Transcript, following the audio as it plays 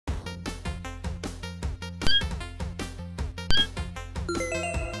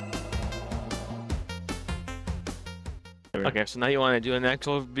Sure. Okay, so now you want to do an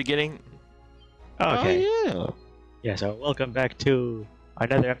actual beginning? Okay. Oh, yeah. Yeah, so welcome back to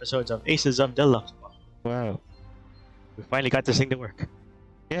another episode of Aces of the Luftwaffe. Wow. We finally got this thing to work.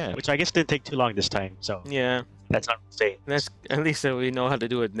 Yeah. Which I guess didn't take too long this time, so Yeah, that's not insane. that's at least we know how to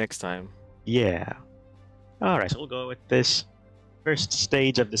do it next time. Yeah. Alright, so we'll go with this first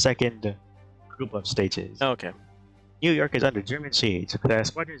stage of the second group of stages. Okay. New York is under German siege. The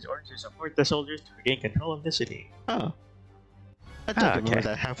squadron is ordered to support the soldiers to regain control of the city. Oh. I don't remember okay.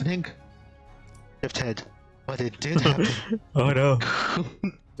 that happening. Left head. But it did happen. Oh no.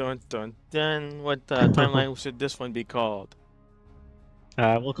 Dun dun dun. What timeline should this one be called?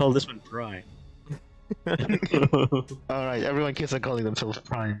 We'll call this one Prime. Alright, everyone keeps on calling themselves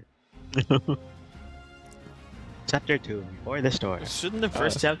Prime. Chapter 2, Before the Storm. Shouldn't the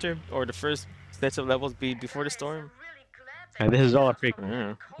first chapter or the first sets of levels be before the storm? And this is all a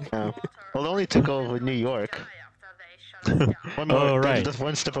prequel. Yeah. Well, it only took over New York. One more, Oh, right. just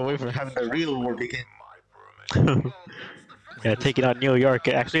one step away from having the real war begin. Yeah, taking out New York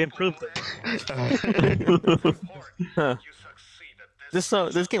actually improved it. Huh.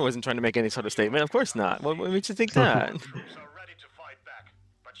 This game wasn't trying to make any sort of statement. Of course not. What makes you think that?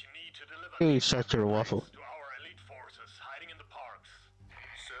 You shut your waffle.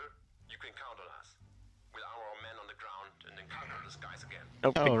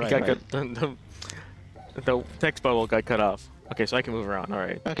 Oh, Oh, right, the text bubble got cut off. Okay, so I can move around. All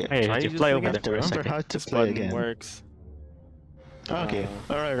right. Okay. Hey, Try you to fly do over this there for a Remember second. how to This play button again. works. Okay.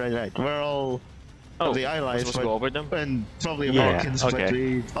 Alright. We're all Oh, the we're allies, supposed to go over them? and probably Yeah, Americans, but okay. we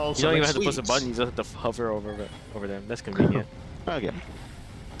You also don't even like have to push a Swedes. button. You just have to hover over them. That's convenient. Okay.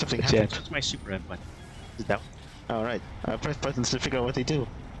 Something Yeah, happened. that's my super M button. Is that one? Alright. I press buttons to figure out what they do.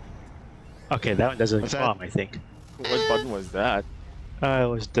 Okay, that one does a What's that? bomb, I think. What button was that? It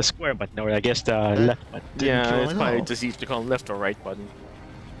was the square button, or I guess the left button. Didn't Yeah, kill it's at probably all. just easy to call left or right button.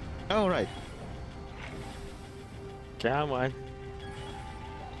 Oh, right. Come on.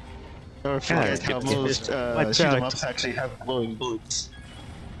 Or forget skip how this. most Watch shoot 'em out. ups actually have glowing bullets.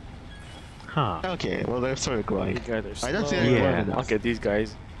 Huh. Okay, well they're sort of glowing. These guys are I don't slow. think they're glowing Yeah. enough. I'll get these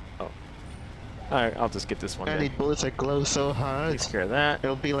guys. Oh. Alright, I'll just get this one I then. need bullets that glow so hard. Takes care of that.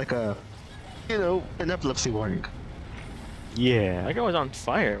 It'll be like a, an epilepsy warning. Yeah. Like I was on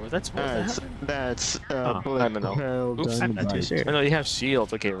fire. Was that supposed to happen? That's Oh, bullet I don't know. hell Oops. done I'm not too right. sure. Oh no, you have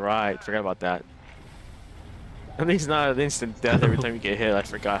shields. Okay, right. Forgot about that. At least not an instant death every time you get hit. I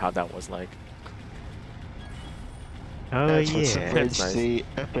forgot how that was like. Oh That's what yeah. separates That's nice. the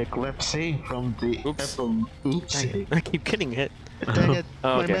epilepsy from the Oops. Oops. Dang it. I keep getting hit. Dang it,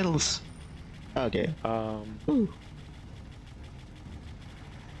 Oh, my okay. medals. Okay. Um,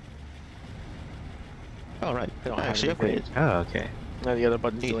 Alright, I don't have actually anything. upgraded. Oh, okay. none of the other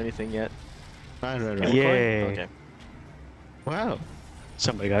buttons do anything yet. Right. Yeah. Okay. Wow.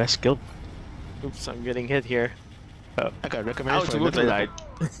 Somebody got a skill. Oops, I'm getting hit here. I got recommended Ouch, for whoops, I another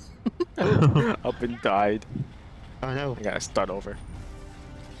died. Up and died. Oh no, I gotta start over.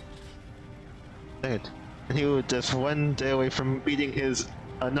 dang it. And he was just one day away from beating his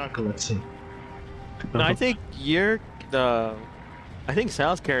narcolepsy. No, I think you're the. I think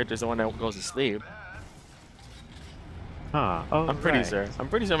Sal's character is the one that goes to sleep. Huh. Oh, I'm pretty right. sure. I'm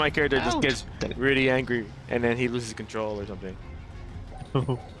pretty sure my character just Ouch. gets Dang it. really angry and then he loses control or something.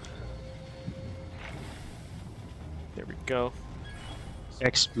 There we go.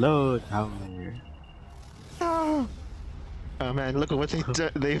 Explode power. Oh man, look at what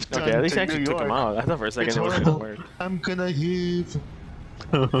they've done Okay, at least to I actually New took York. him out. I thought for a second It's it wasn't gonna horrible. work. I'm gonna heave.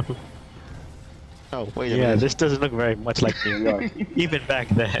 Oh, wait a Yeah, minute. this doesn't look very much like New York, even back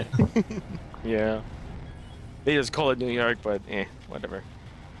then. Yeah. They just call it New York, but whatever.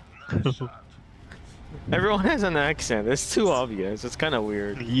 Everyone has an accent. It's too obvious. It's kind of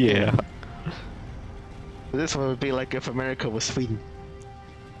weird. Yeah. This one would be like if America was Sweden.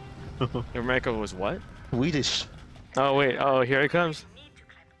 America was what? Swedish. Oh wait. Oh, here it comes.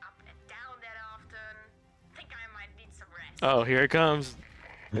 Oh, here it comes.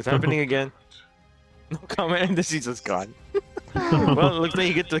 It's happening again. No comment. This is just gone. Well, it looks like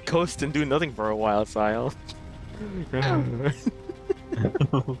you get to coast and do nothing for a while, Sile.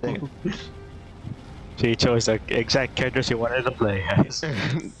 She chose the exact characters she wanted to play as.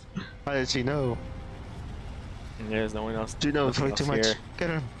 How did she know? There's no one else. Do you know it's way nothing too else much? here. Get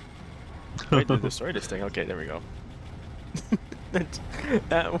her. Wait to destroy this thing. Okay, there we go.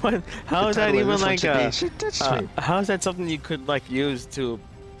 That one. How is The that title of even this one like should be, "She touched me." how is that something you could like use to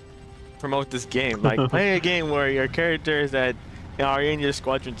promote this game? Like play a game where your characters that are in your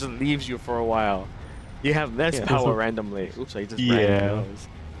squadron just leaves you for a while. You have less Yeah. power randomly. Oops, I just Yeah. ran into those.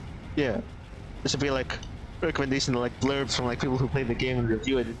 Yeah. This would be like, recommendation like blurbs from like people who play the game and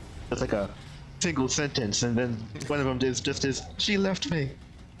review it. It's like a single sentence, and then one of them is just she left me.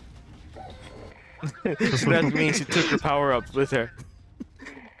 So that means she took her power-ups with her.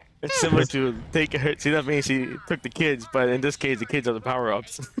 It's similar to take her. See, that means she took the kids, but in this case, the kids are the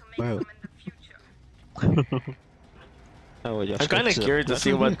power-ups. Wow. Oh, yeah, I'm kind of curious to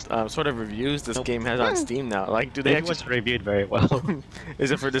see what sort of reviews this game has on Steam now. Like, do they It actually? wasn't reviewed very well.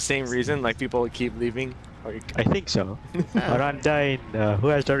 Is it for the same reason? Like, people keep leaving? Or... I think so. But I'm dying. Who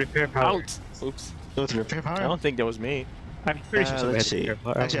has the repair power? Out! Oops. Go to repair power. I don't think that was me. I'm pretty sure somebody Let's has see. repair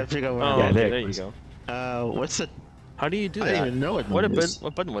power. Actually, I figured out where. Oh, Yeah, okay, there there it you was. go. What's the? How do you do I that? didn't even know what What mine is.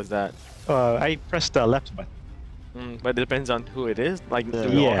 what button was that? I pressed the left button. But it depends on who it is. Like, do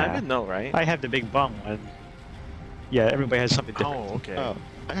we all have Yeah. it? No, right? I have the big bomb one. Yeah, everybody has something different. Oh, okay. Oh,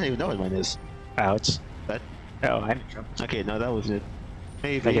 I don't even know what mine is. Ouch. That? Oh, I'm in trouble. Okay, no, that was it.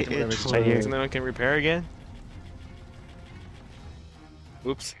 Maybe Okay, it's whatever's for... inside here. So no one can repair again?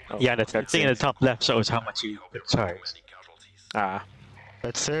 Oops. Oh, Yeah, the that's thing in the it. top left shows how much you could charge. Ah.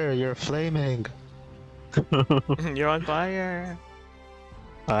 But sir, you're flaming. You're on fire!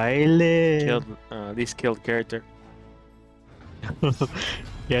 I live. Killed, least killed character.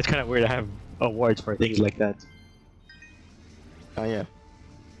 Yeah, it's kind of weird to have awards for things like that. Oh yeah.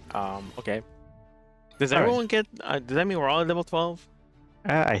 Okay. Does Alright. everyone get, does that mean we're all at level 12?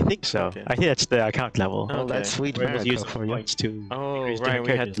 I think so. Okay. I think that's the account level. Oh. Well, Okay. that's sweet We're able to use America the for you. points to Oh, increase right, different we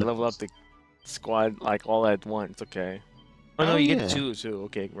had characters' to level up levels. the squad, like, all at once, okay. Oh, no, Oh, you yeah. get to choose too,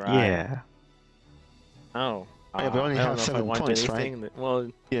 okay, right. Yeah. Oh. Yeah, we only I don't have know if I 7 want points, anything.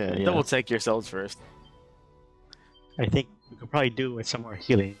 Well, Yeah, yeah. double check yourselves first. I think we could probably do with some more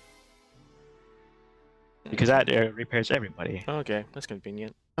healing. Because that repairs everybody. Okay, that's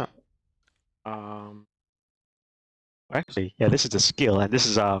convenient. Huh. Actually, yeah, this is a skill, and this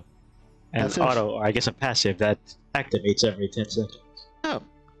is an Passive? auto, or I guess a passive that activates every 10 seconds. Oh,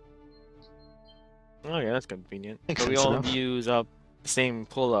 Oh yeah, that's convenient. Makes So we sense all enough. use up the same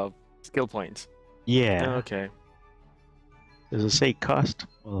pool of skill points. Yeah. Okay. Does it say cost?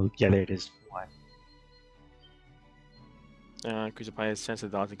 Well, yeah, there it is. One. Increase the player's chance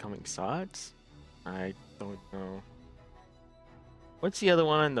of dodging coming shots? I don't know. What's the other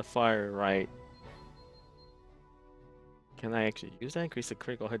one on the far right? Can I actually use that? Increase the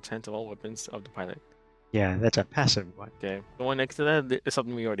critical hit chance of all weapons of the pilot. Yeah, that's a passive one. Okay. The one next to that is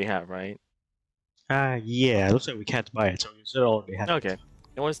something we already have, right? Yeah, it looks like we can't buy it, so we should already have Okay. it.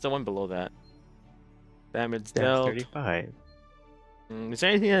 And what's the one below that? Damage That's dealt. 35. Is there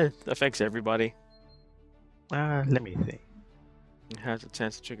anything that affects everybody? Let me think. It has a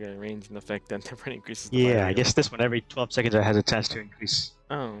chance to trigger a range and effect that temporarily increases the Yeah, fire I rate. guess this one every 12 seconds it has a chance to increase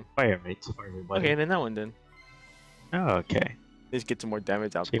Oh. fire rate for everybody. Okay, then that one then. Oh, okay. Just get some more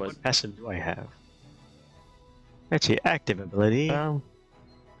damage See, output. what passive do I have? Let's see, active ability. oh,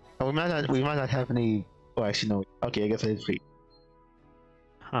 we might not have any. Oh, actually no. Okay, I guess I did 3.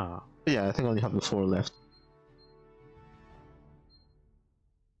 Huh. Yeah, I think I only have the 4 left.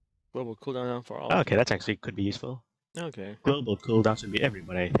 Global cooldown for all. Okay, that's actually could be useful. Okay. Global cooldown should be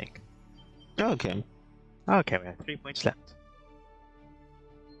everybody, I think. Okay. Okay, we have 3 points left.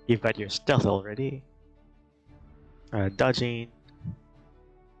 You've got your stealth already. Dodging.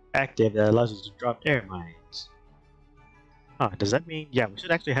 Active that allows you to drop air mines. Huh, does that mean... Yeah, we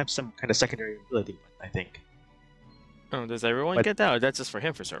should actually have some kind of secondary ability, I think. Oh, does everyone But- get that? Or that's just for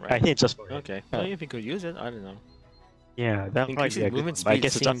him for sure, right? I think it's just for him. Okay. Oh. Well, if he could use it, I don't know. Yeah, that'll probably be Increasing a good one, movement but I speed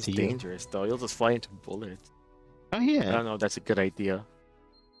guess it's up seems to you. dangerous, though. You'll just fly into bullets. Oh I yeah. don't know if that's a good idea.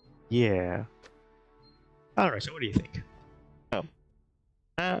 Yeah. Alright, so what do you think?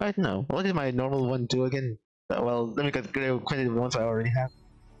 I don't know. What did my normal one do again? Well, let me get acquainted with the ones I already have.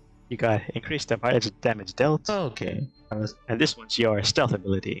 You got increased the pilot's damage dealt, Okay. and this one's your stealth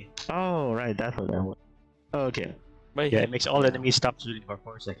ability. Oh, right, that's what that was. Okay. But Yeah, it makes all enemies stop shooting for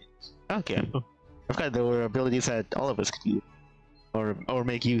 4 seconds. Okay. I've got there were abilities that all of us could use. Or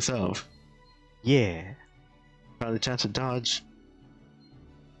make use of. Yeah. Got the chance to dodge.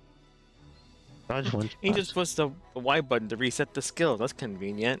 Dodge one. he just puts the Y button to reset the skill. That's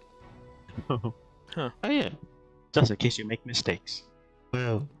convenient. Oh yeah. Just in case you make mistakes.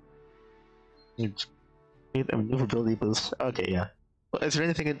 Well. Need a maneuverability boost. Okay, yeah. Well, is there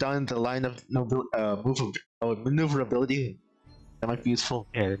anything down the line of maneuverability that might be useful?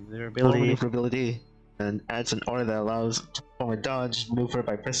 Yeah, their Or ability. maneuverability, and adds an order that allows to perform a dodge maneuver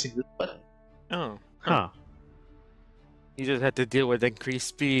by pressing this button. Oh. Huh. You just had to deal with increased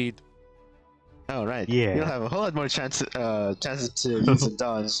speed. Oh right. Yeah. You'll have a whole lot more chances to use a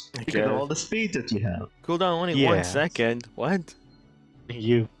dodge because of guess. all the speed that you have. Cooldown only Yeah. 1 second. What?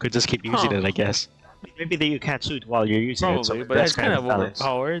 You could just keep using Huh. it, I guess. Maybe that you can't shoot while you're using it. Probably, So but that's that's kind of balance.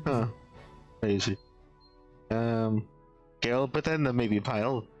 overpowered. Huh. Crazy. Okay, I'll put that in the maybe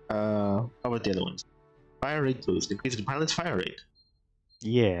pile. How about the other ones? Fire rate boost. Increase the pilot's fire rate.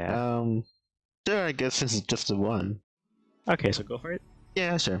 Yeah. Sure, I guess this is just the one. Okay, so go for it.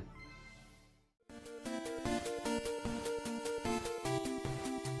 Yeah, sure.